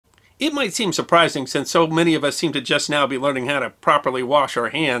It might seem surprising since so many of us seem to just now be learning how to properly wash our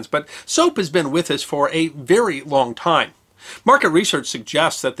hands, but soap has been with us for a very long time. Market research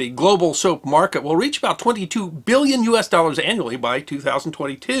suggests that the global soap market will reach about $22 billion annually by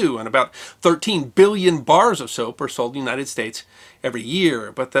 2022, and about 13 billion bars of soap are sold in the United States every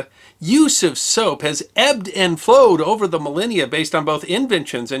year. But the use of soap has ebbed and flowed over the millennia based on both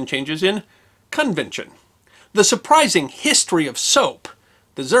inventions and changes in convention. The surprising history of soap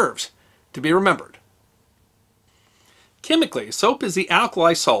deserves to be remembered. Chemically, soap is the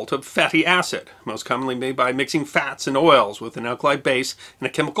alkali salt of fatty acid, most commonly made by mixing fats and oils with an alkali base in a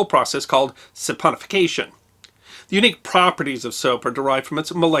chemical process called saponification. The unique properties of soap are derived from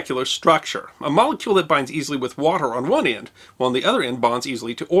its molecular structure, a molecule that binds easily with water on one end, while on the other end bonds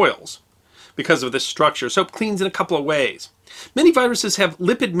easily to oils. Because of this structure, soap cleans in a couple of ways. Many viruses have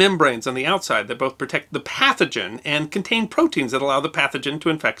lipid membranes on the outside that both protect the pathogen and contain proteins that allow the pathogen to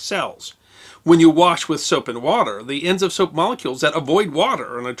infect cells. When you wash with soap and water, the ends of soap molecules that avoid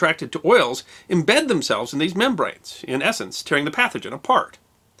water and are attracted to oils embed themselves in these membranes, in essence, tearing the pathogen apart.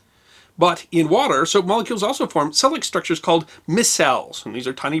 But in water, soap molecules also form cell-like structures called micelles, and these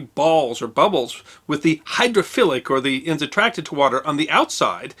are tiny balls or bubbles with the hydrophilic, or the ends attracted to water, on the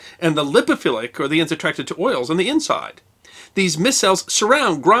outside, and the lipophilic, or the ends attracted to oils, on the inside. These micelles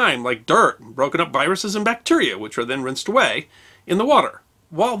surround grime like dirt, broken up viruses and bacteria, which are then rinsed away in the water.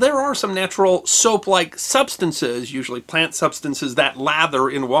 While there are some natural soap-like substances, usually plant substances, that lather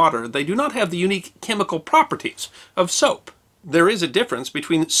in water, they do not have the unique chemical properties of soap. There is a difference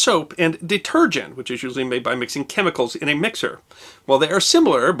between soap and detergent, which is usually made by mixing chemicals in a mixer. While they are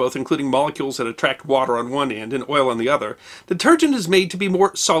similar, both including molecules that attract water on one end and oil on the other, detergent is made to be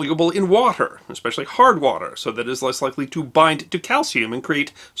more soluble in water, especially hard water, so that it is less likely to bind to calcium and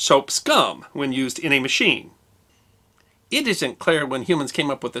create soap scum when used in a machine. It isn't clear when humans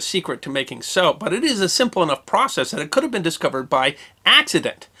came up with the secret to making soap, but it is a simple enough process that it could have been discovered by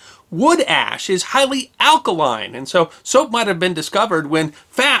accident. Wood ash is highly alkaline, and so soap might have been discovered when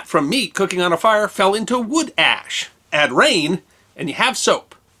fat from meat cooking on a fire fell into wood ash. Add rain, and you have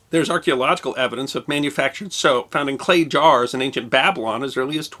soap. There's archaeological evidence of manufactured soap found in clay jars in ancient Babylon as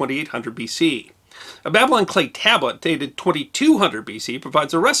early as 2800 BC. A Babylon clay tablet dated 2200 BC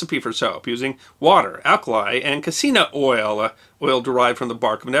provides a recipe for soap using water, alkali, and cassina oil, a oil derived from the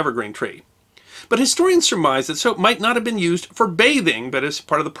bark of an evergreen tree. But historians surmise that soap might not have been used for bathing, but as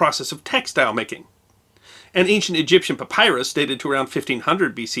part of the process of textile making. An ancient Egyptian papyrus dated to around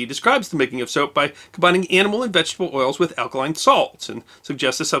 1500 BC describes the making of soap by combining animal and vegetable oils with alkaline salts, and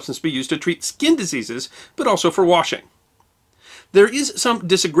suggests the substance be used to treat skin diseases, but also for washing. There is some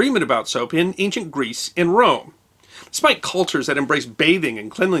disagreement about soap in ancient Greece and Rome. Despite cultures that embraced bathing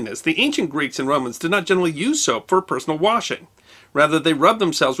and cleanliness, the ancient Greeks and Romans did not generally use soap for personal washing. Rather, they rubbed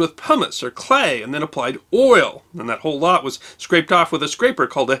themselves with pumice or clay and then applied oil, and that whole lot was scraped off with a scraper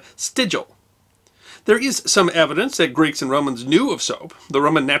called a sigil. There is some evidence that Greeks and Romans knew of soap. The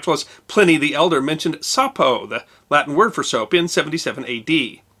Roman naturalist Pliny the Elder mentioned sapo, the Latin word for soap, in 77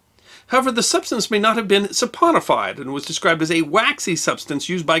 AD. However, the substance may not have been saponified and was described as a waxy substance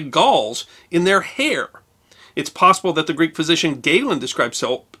used by Gauls in their hair. It's possible that the Greek physician Galen described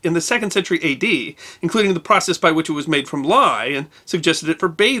soap in the 2nd century AD, including the process by which it was made from lye, and suggested it for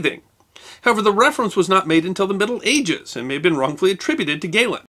bathing. However, the reference was not made until the Middle Ages and may have been wrongfully attributed to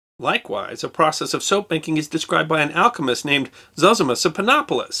Galen. Likewise, a process of soap making is described by an alchemist named Zosimus of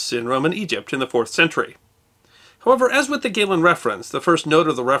Panopolis in Roman Egypt in the 4th century. However, as with the Galen reference, the first note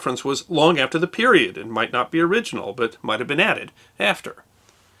of the reference was long after the period and might not be original, but might have been added after.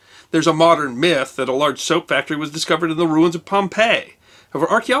 There's a modern myth that a large soap factory was discovered in the ruins of Pompeii.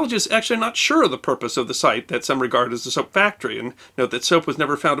 However, archaeologists are actually not sure of the purpose of the site that some regard as a soap factory, and note that soap was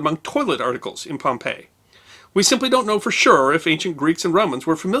never found among toilet articles in Pompeii. We simply don't know for sure if ancient Greeks and Romans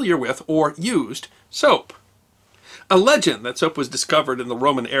were familiar with or used soap. A legend that soap was discovered in the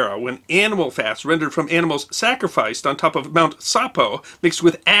Roman era when animal fats rendered from animals sacrificed on top of Mount Sapo mixed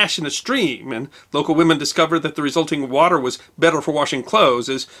with ash in a stream, and local women discovered that the resulting water was better for washing clothes,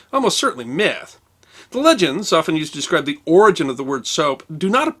 is almost certainly myth. The legends, often used to describe the origin of the word soap, do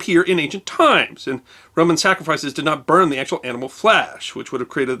not appear in ancient times, and Roman sacrifices did not burn the actual animal flesh, which would have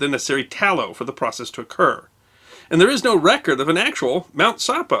created the necessary tallow for the process to occur. And there is no record of an actual Mount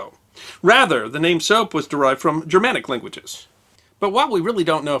Sapo. Rather, the name soap was derived from Germanic languages. But while we really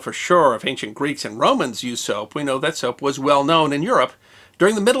don't know for sure if ancient Greeks and Romans used soap, we know that soap was well known in Europe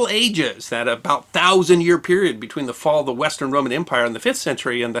during the Middle Ages, that about 1,000-year period between the fall of the Western Roman Empire in the 5th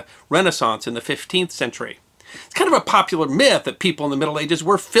century and the Renaissance in the 15th century. It's kind of a popular myth that people in the Middle Ages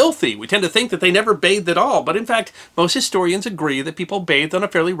were filthy. We tend to think that they never bathed at all, but in fact, most historians agree that people bathed on a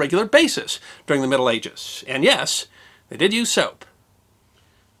fairly regular basis during the Middle Ages. And yes, they did use soap.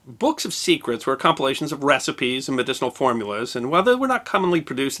 Books of secrets were compilations of recipes and medicinal formulas, and while they were not commonly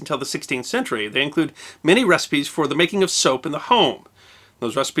produced until the 16th century, they include many recipes for the making of soap in the home.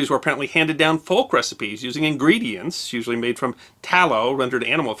 Those recipes were apparently handed down folk recipes using ingredients, usually made from tallow, rendered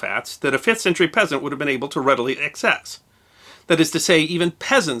animal fats, that a 5th century peasant would have been able to readily access. That is to say, even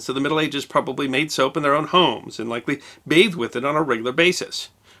peasants of the Middle Ages probably made soap in their own homes and likely bathed with it on a regular basis,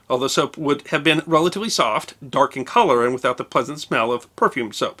 although soap would have been relatively soft, dark in color, and without the pleasant smell of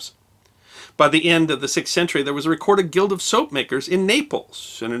perfumed soaps. By the end of the 6th century, there was a recorded guild of soap makers in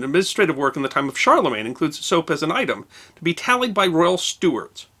Naples, and an administrative work in the time of Charlemagne includes soap as an item to be tallied by royal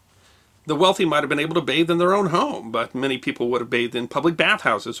stewards. The wealthy might have been able to bathe in their own home, but many people would have bathed in public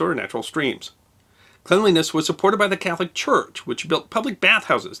bathhouses or natural streams. Cleanliness was supported by the Catholic Church, which built public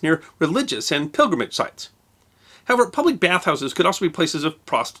bathhouses near religious and pilgrimage sites. However, public bathhouses could also be places of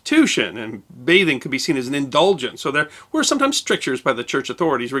prostitution, and bathing could be seen as an indulgence, so there were sometimes strictures by the church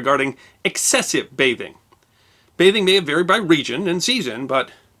authorities regarding excessive bathing. Bathing may have varied by region and season, but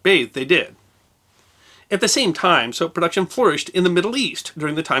bathe they did. At the same time, soap production flourished in the Middle East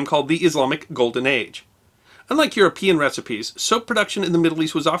during the time called the Islamic Golden Age. Unlike European recipes, soap production in the Middle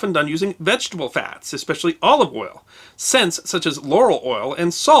East was often done using vegetable fats, especially olive oil, scents such as laurel oil,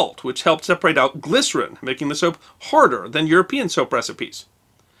 and salt, which helped separate out glycerin, making the soap harder than European soap recipes.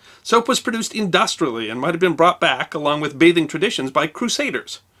 Soap was produced industrially and might have been brought back, along with bathing traditions, by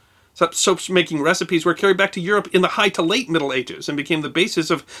crusaders. Such soap-making recipes were carried back to Europe in the high to late Middle Ages and became the basis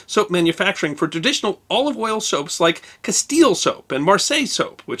of soap manufacturing for traditional olive oil soaps like Castile soap and Marseille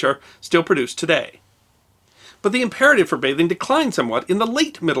soap, which are still produced today. But the imperative for bathing declined somewhat in the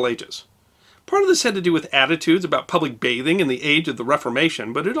late Middle Ages. Part of this had to do with attitudes about public bathing in the age of the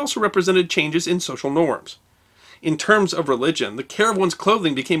Reformation, but it also represented changes in social norms. In terms of religion, the care of one's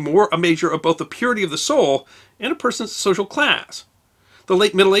clothing became more a measure of both the purity of the soul and a person's social class. The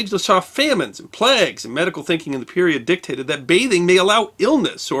late Middle Ages saw famines and plagues, and medical thinking in the period dictated that bathing may allow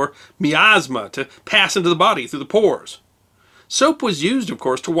illness or miasma to pass into the body through the pores. Soap was used, of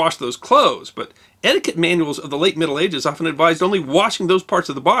course, to wash those clothes, but etiquette manuals of the late Middle Ages often advised only washing those parts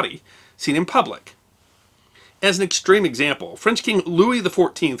of the body seen in public. As an extreme example, French King Louis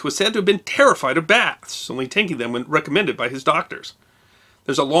XIV was said to have been terrified of baths, only taking them when recommended by his doctors.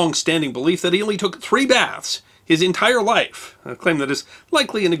 There's a long-standing belief that he only took 3 baths his entire life, a claim that is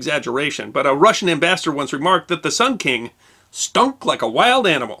likely an exaggeration, but a Russian ambassador once remarked that the Sun King stunk like a wild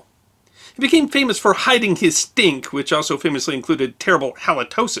animal. He became famous for hiding his stink, which also famously included terrible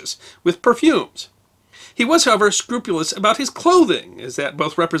halitosis, with perfumes. He was, however, scrupulous about his clothing, as that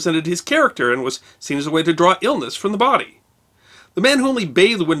both represented his character and was seen as a way to draw illness from the body. The man who only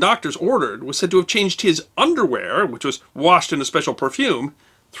bathed when doctors ordered was said to have changed his underwear, which was washed in a special perfume,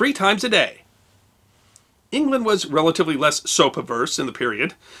 3 times a day. England was relatively less soap-averse in the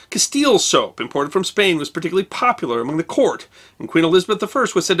period. Castile soap, imported from Spain, was particularly popular among the court, and Queen Elizabeth I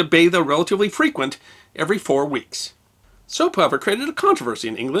was said to bathe a relatively frequent every 4 weeks. Soap, however, created a controversy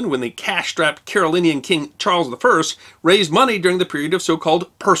in England when the cash-strapped Carolinian King Charles I raised money during the period of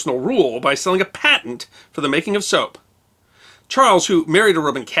so-called personal rule by selling a patent for the making of soap. Charles, who married a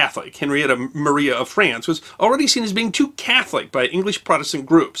Roman Catholic, Henrietta Maria of France, was already seen as being too Catholic by English Protestant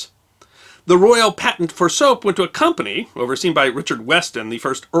groups. The royal patent for soap went to a company, overseen by Richard Weston, the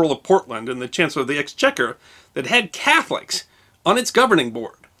first Earl of Portland and the Chancellor of the Exchequer, that had Catholics on its governing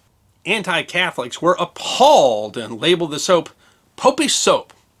board. Anti-Catholics were appalled and labeled the soap popish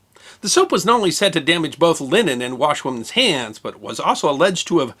soap. The soap was not only said to damage both linen and washwomen's hands, but was also alleged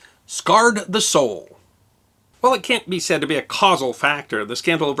to have scarred the soul. While it can't be said to be a causal factor, the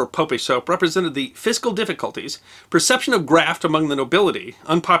scandal over popish soap represented the fiscal difficulties, perception of graft among the nobility,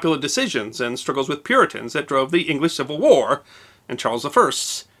 unpopular decisions, and struggles with Puritans that drove the English Civil War and Charles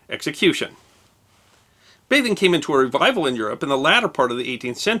I's execution. Bathing came into a revival in Europe in the latter part of the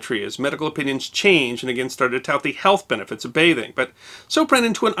 18th century as medical opinions changed and again started to tout the health benefits of bathing, but soap ran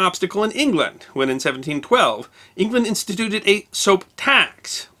into an obstacle in England when in 1712 England instituted a soap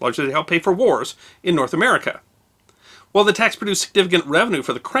tax, largely to help pay for wars in North America. While the tax produced significant revenue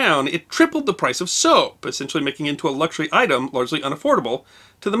for the crown, it tripled the price of soap, essentially making it into a luxury item largely unaffordable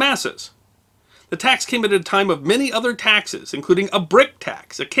to the masses. The tax came at a time of many other taxes, including a brick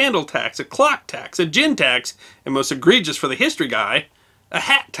tax, a candle tax, a clock tax, a gin tax, and most egregious for the history guy, a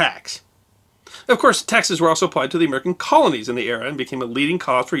hat tax. Of course, taxes were also applied to the American colonies in the era and became a leading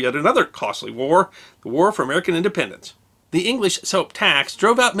cause for yet another costly war, the War for American Independence. The English soap tax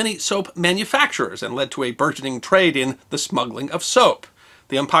drove out many soap manufacturers and led to a burgeoning trade in the smuggling of soap.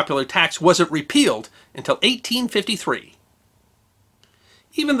 The unpopular tax wasn't repealed until 1853.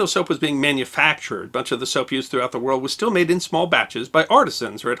 Even though soap was being manufactured, much of the soap used throughout the world was still made in small batches by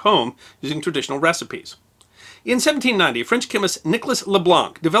artisans or at home using traditional recipes. In 1790, French chemist Nicolas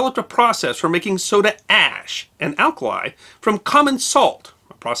Leblanc developed a process for making soda ash, an alkali, from common salt,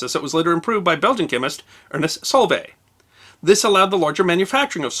 a process that was later improved by Belgian chemist Ernest Solvay. This allowed the larger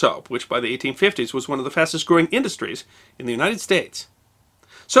manufacturing of soap, which by the 1850s was one of the fastest growing industries in the United States.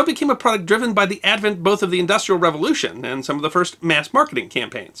 Soap became a product driven by the advent both of the Industrial Revolution and some of the first mass marketing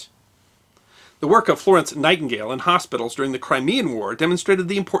campaigns. The work of Florence Nightingale in hospitals during the Crimean War demonstrated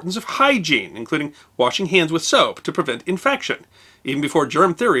the importance of hygiene, including washing hands with soap to prevent infection, even before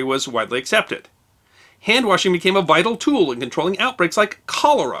germ theory was widely accepted. Hand washing became a vital tool in controlling outbreaks like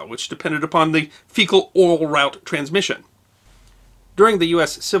cholera, which depended upon the fecal-oral route transmission. During the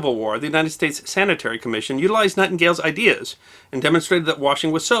U.S. Civil War, the United States Sanitary Commission utilized Nightingale's ideas and demonstrated that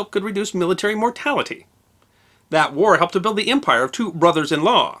washing with soap could reduce military mortality. That war helped to build the empire of two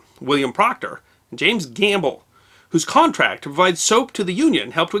brothers-in-law, William Proctor and James Gamble, whose contract to provide soap to the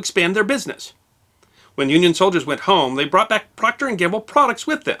Union helped to expand their business. When Union soldiers went home, they brought back Procter & Gamble products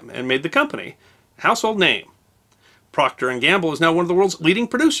with them and made the company a household name. Procter & Gamble is now one of the world's leading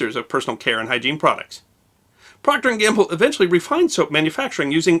producers of personal care and hygiene products. Procter & Gamble eventually refined soap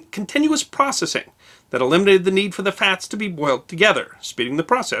manufacturing using continuous processing that eliminated the need for the fats to be boiled together, speeding the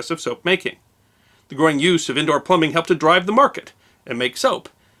process of soap making. The growing use of indoor plumbing helped to drive the market and make soap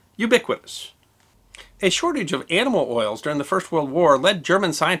ubiquitous. A shortage of animal oils during the First World War led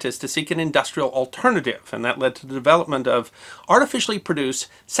German scientists to seek an industrial alternative, and that led to the development of artificially produced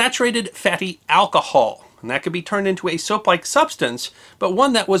saturated fatty alcohol. And that could be turned into a soap-like substance, but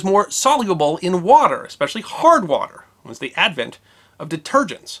one that was more soluble in water, especially hard water. It was the advent of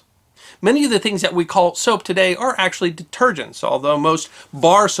detergents. Many of the things that we call soap today are actually detergents, although most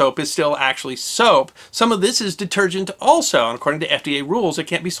bar soap is still actually soap. Some of this is detergent also, and according to FDA rules, it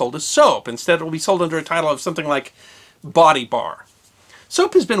can't be sold as soap. Instead, it will be sold under a title of something like Body Bar.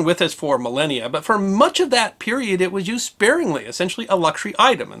 Soap has been with us for millennia, but for much of that period it was used sparingly, essentially a luxury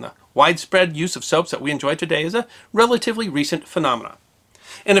item, and the widespread use of soaps that we enjoy today is a relatively recent phenomenon.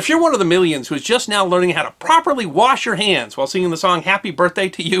 And if you're one of the millions who is just now learning how to properly wash your hands while singing the song Happy Birthday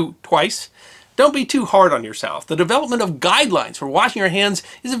to You twice, don't be too hard on yourself. The development of guidelines for washing your hands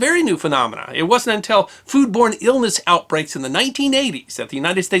is a very new phenomenon. It wasn't until foodborne illness outbreaks in the 1980s that the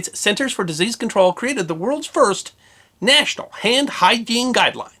United States Centers for Disease Control created the world's first National Hand Hygiene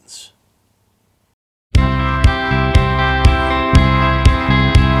Guidelines.